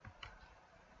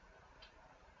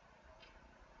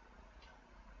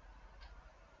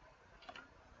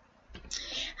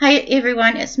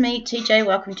everyone, it's me TJ.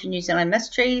 Welcome to New Zealand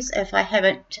Mysteries. If I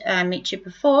haven't met you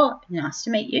before, nice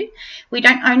to meet you. We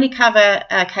don't only cover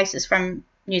cases from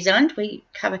New Zealand, we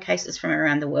cover cases from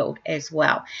around the world as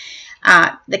well.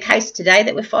 The case today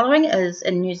that we're following is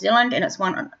in New Zealand, and it's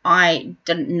one I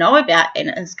didn't know about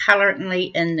and is currently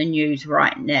in the news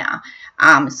right now.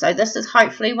 So this is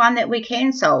hopefully one that we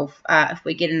can solve if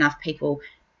we get enough people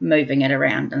moving it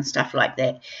around and stuff like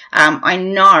that. I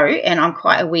know, and I'm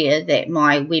quite aware that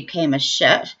my webcam is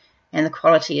shit and the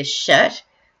quality is shit,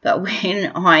 but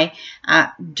when I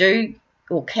do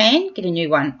or can get a new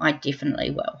one, I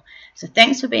definitely will. So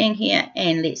thanks for being here,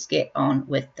 and let's get on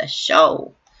with the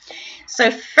show. So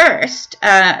first,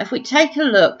 if we take a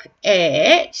look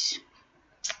at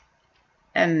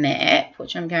a map,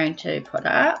 which I'm going to put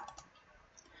up.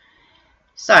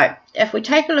 So if we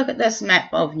take a look at this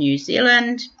map of New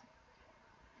Zealand,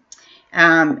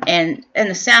 and in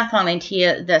the South Island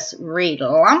here, this red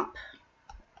lump,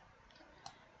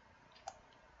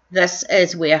 this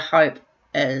is where Hope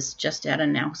is, just out of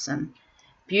Nelson.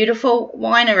 Beautiful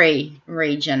winery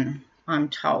region, I'm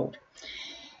told.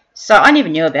 So I never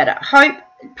knew about it. Hope,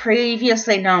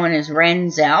 previously known as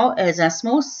Ranzau, is a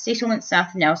small settlement south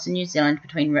of Nelson, New Zealand,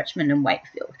 between Richmond and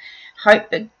Wakefield. Hope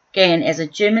began as a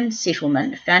German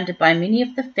settlement founded by many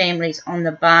of the families on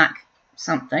the bark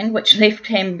something, which left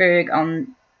Hamburg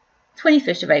on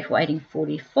 21st of April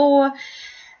 1844.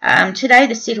 Today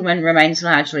the settlement remains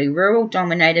largely rural,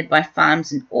 dominated by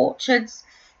farms and orchards.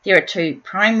 There are 2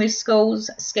 primary schools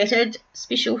scattered,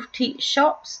 specialty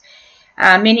shops,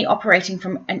 many operating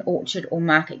from an orchard or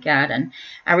market garden,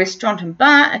 a restaurant and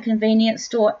bar, a convenience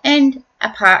store, and a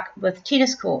park with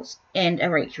tennis courts and a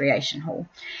recreation hall.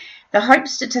 The Hope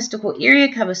statistical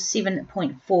area covers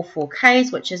 7.44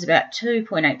 k's, which is about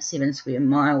 2.87 square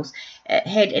miles. It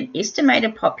had an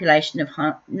estimated population of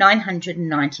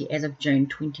 990 as of June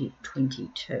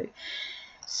 2022.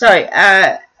 So,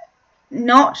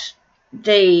 not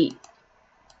the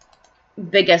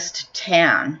biggest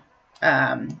town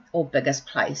or biggest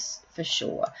place for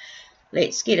sure.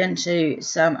 Let's get into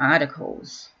some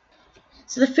articles.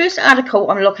 So the first article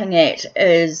I'm looking at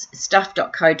is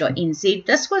stuff.co.nz.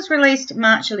 This was released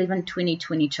March 11,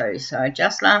 2022, so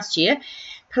just last year.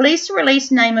 Police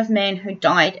released name of man who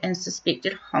died in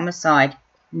suspected homicide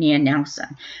near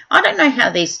Nelson. I don't know how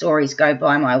these stories go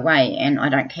by my way and I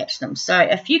don't catch them. So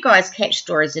if you guys catch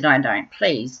stories that I don't,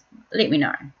 please let me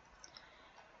know.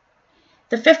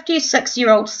 The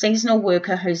 56-year-old seasonal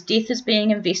worker whose death is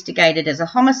being investigated as a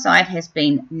homicide has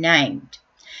been named.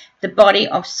 The body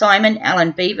of Simon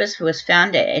Allen Beavers, who was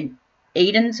found at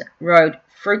Edens Road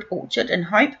Fruit Orchard in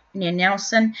Hope, near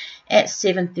Nelson, at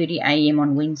 7:30 a.m.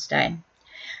 on Wednesday.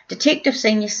 Detective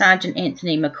Senior Sergeant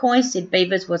Anthony McCoy said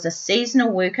Beavers was a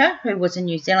seasonal worker who was a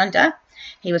New Zealander.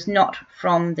 He was not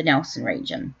from the Nelson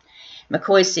region.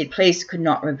 McCoy said police could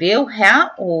not reveal how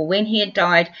or when he had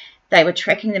died. They were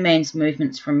tracking the man's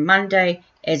movements from Monday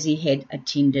as he had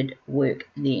attended work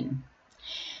then.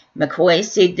 McCoy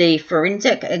said the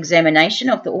forensic examination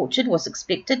of the orchard was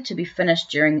expected to be finished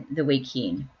during the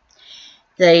weekend.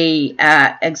 The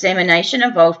examination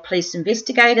involved police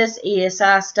investigators,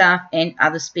 ESR staff and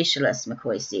other specialists,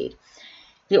 McCoy said.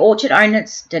 The orchard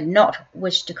owners did not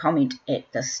wish to comment at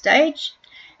this stage.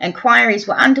 Inquiries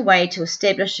were underway to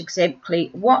establish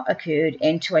exactly what occurred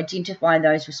and to identify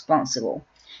those responsible.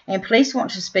 And police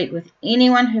want to speak with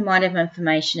anyone who might have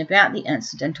information about the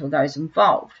incident or those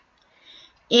involved.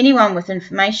 Anyone with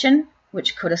information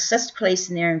which could assist police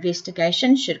in their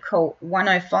investigation should call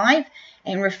 105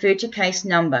 and refer to case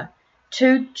number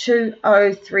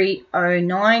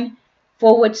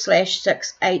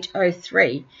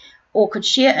 220309/6803, or could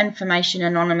share information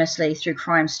anonymously through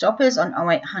Crime Stoppers on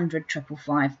 0800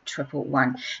 555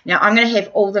 111. Now, I'm going to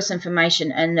have all this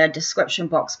information in the description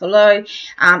box below.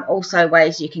 Also,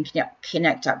 ways you can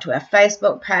connect up to our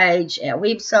Facebook page, our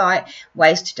website,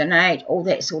 ways to donate, all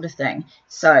that sort of thing.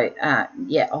 So,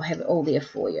 yeah, I'll have it all there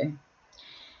for you.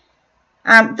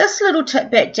 This little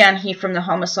tidbit down here from the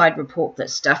homicide report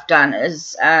that Stuff done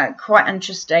is quite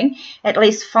interesting. At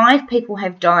least 5 people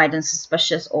have died in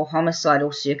suspicious or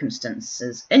homicidal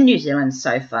circumstances in New Zealand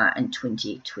so far in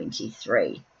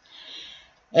 2023.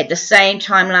 At the same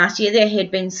time last year, there had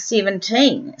been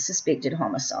 17 suspected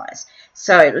homicides.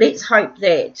 So let's hope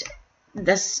that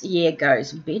this year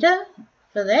goes better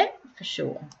for that, for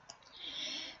sure.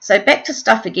 So back to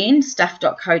Stuff again,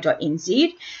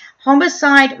 stuff.co.nz.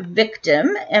 Homicide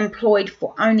victim employed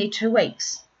for only 2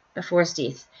 weeks before his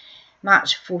death,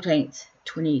 March 14th,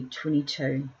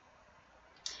 2022.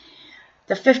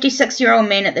 The 56-year-old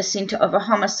man at the centre of a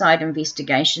homicide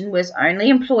investigation was only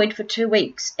employed for 2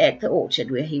 weeks at the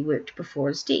orchard where he worked before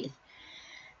his death.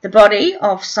 The body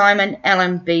of Simon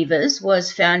Alan Beavers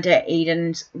was found at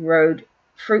Edens Road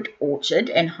Fruit Orchard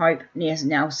in Hope near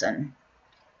Nelson.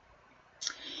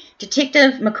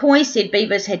 Detective McCoy said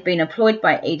Beavers had been employed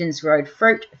by Edens Road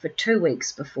Fruit for 2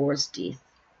 weeks before his death.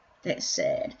 That's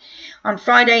sad. On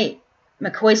Friday,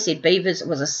 McCoy said Beavers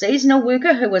was a seasonal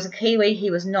worker who was a Kiwi.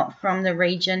 He was not from the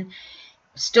region.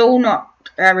 Still not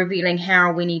revealing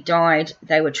how or when he died.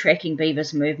 They were tracking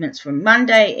Beavers' movements from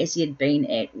Monday as he had been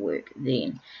at work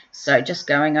then. So just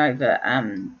going over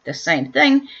the same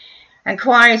thing.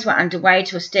 Inquiries were underway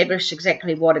to establish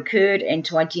exactly what occurred and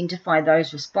to identify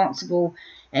those responsible,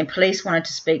 and police wanted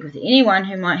to speak with anyone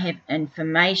who might have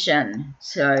information.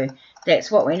 So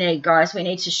that's what we need, guys. We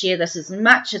need to share this as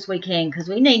much as we can because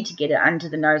we need to get it under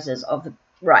the noses of the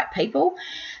right people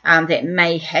that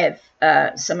may have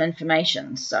some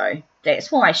information. So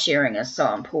that's why sharing is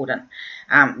so important.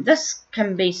 This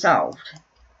can be solved.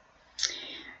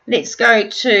 Let's go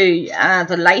to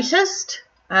the latest.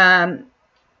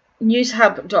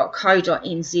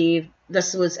 Newshub.co.nz.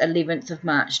 This was 11th of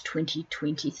March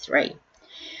 2023.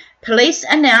 Police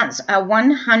announce a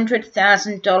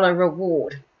 $100,000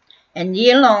 reward in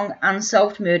year-long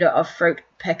unsolved murder of fruit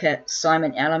picker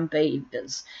Simon Alan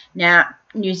Beavers. Now,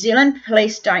 New Zealand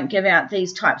police don't give out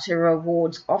these types of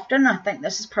rewards often. I think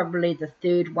this is probably the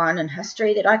third one in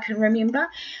history that I can remember,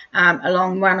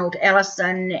 along Ronald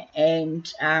Ellison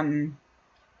and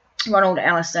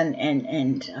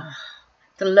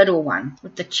the little one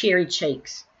with the cherry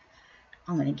cheeks.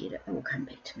 I'm going to get it. It will come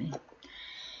back to me.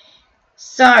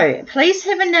 So, police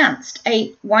have announced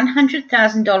a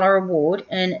 $100,000 reward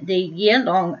in the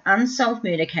year-long unsolved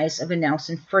murder case of a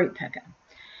Nelson fruit picker.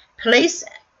 Police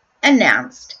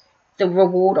announced the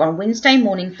reward on Wednesday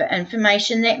morning for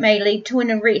information that may lead to an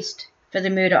arrest for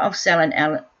the murder of Simon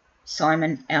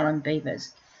Alan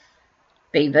Beavers.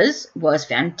 Beavers was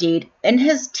found dead in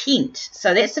his tent.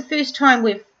 So that's the first time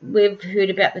we've heard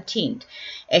about the tent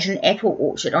at an apple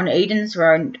orchard on Edens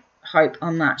Road, Hope,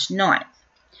 on March 9th.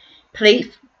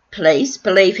 Police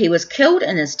believe he was killed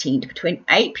in his tent between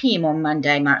 8 p.m. on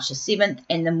Monday, March the 7th,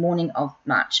 and the morning of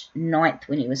March 9th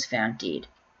when he was found dead.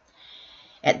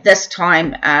 At this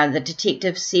time, the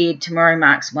detective said tomorrow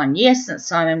marks 1 year since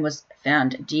Simon was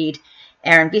found dead.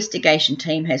 Our investigation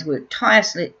team has worked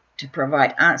tirelessly to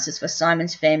provide answers for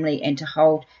Simon's family and to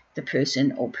hold the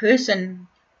person or persons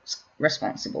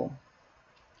responsible.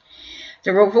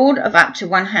 The reward of up to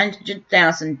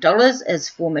 $100,000 is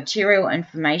for material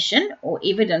information or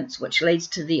evidence which leads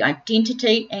to the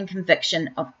identity and conviction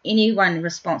of anyone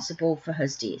responsible for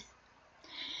his death.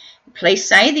 Police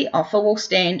say the offer will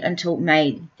stand until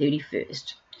May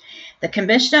 31st. The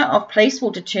Commissioner of Police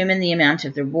will determine the amount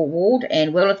of the reward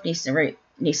and will, if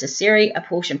necessary,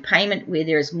 apportion payment where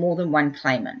there is more than one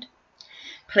claimant.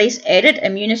 Police added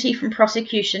immunity from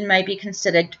prosecution may be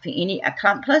considered for any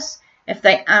accomplice if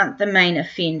they aren't the main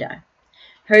offender,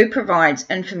 who provides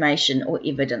information or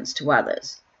evidence to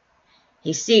others.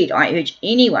 He said, I urge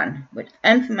anyone with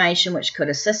information which could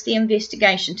assist the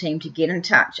investigation team to get in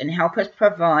touch and help us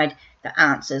provide the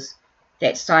answers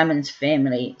that Simon's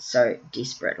family so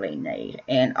desperately need.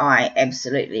 And I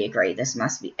absolutely agree. This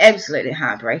must be absolutely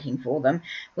heartbreaking for them.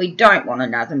 We don't want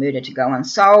another murder to go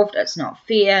unsolved. It's not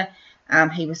fair.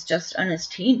 He was just in his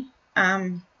tent.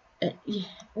 Yeah,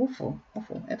 awful,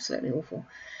 absolutely awful.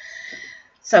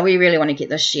 So we really want to get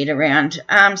this shared around.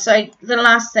 So the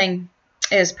last thing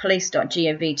is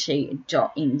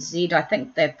police.govt.nz. I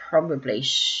think they probably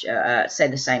say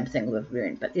the same thing we've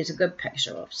learned, but there's a good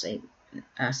picture of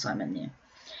Simon there.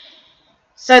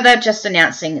 So they're just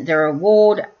announcing the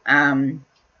reward.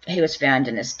 He was found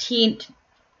in his tent,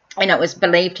 and it was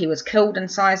believed he was killed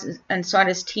inside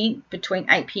his tent between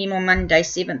 8 p.m. on Monday,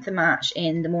 7th of March,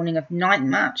 and the morning of 9th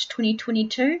March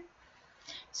 2022.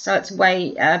 So it's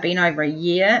been over a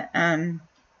year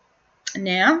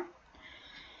now.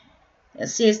 It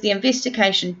says the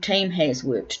investigation team has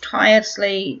worked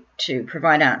tirelessly to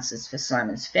provide answers for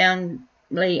Simon's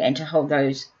family and to hold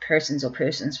those persons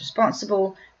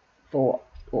responsible for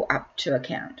or up to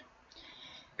account.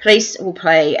 Police will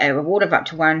pay a reward of up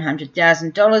to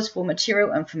 $100,000 for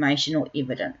material information or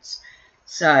evidence.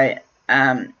 So,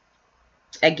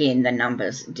 again, the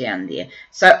numbers down there.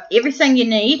 So everything you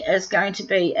need is going to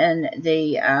be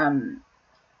in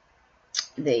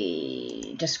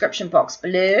the description box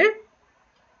below.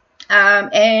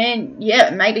 And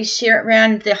yeah, maybe share it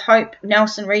around the Hope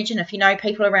Nelson region. If you know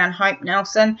people around Hope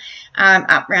Nelson,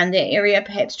 up around that area,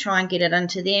 perhaps try and get it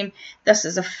into them. This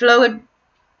is a fluid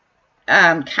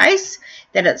case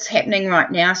that it's happening right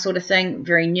now, sort of thing,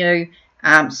 very new.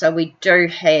 So we do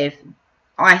have,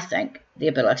 I think, the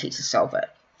ability to solve it.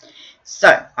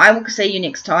 So I will see you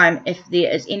next time. If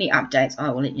there is any updates, I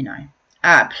will let you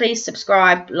know. Please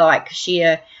subscribe, like,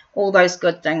 share, all those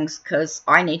good things, because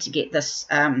I need to get this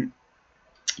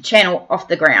channel off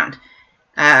the ground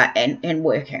and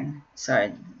working.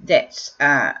 So that's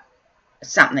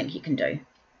something you can do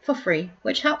for free,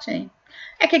 which helps me.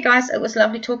 Okay, guys, it was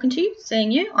lovely talking to you,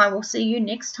 seeing you. I will see you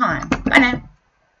next time. Bye now.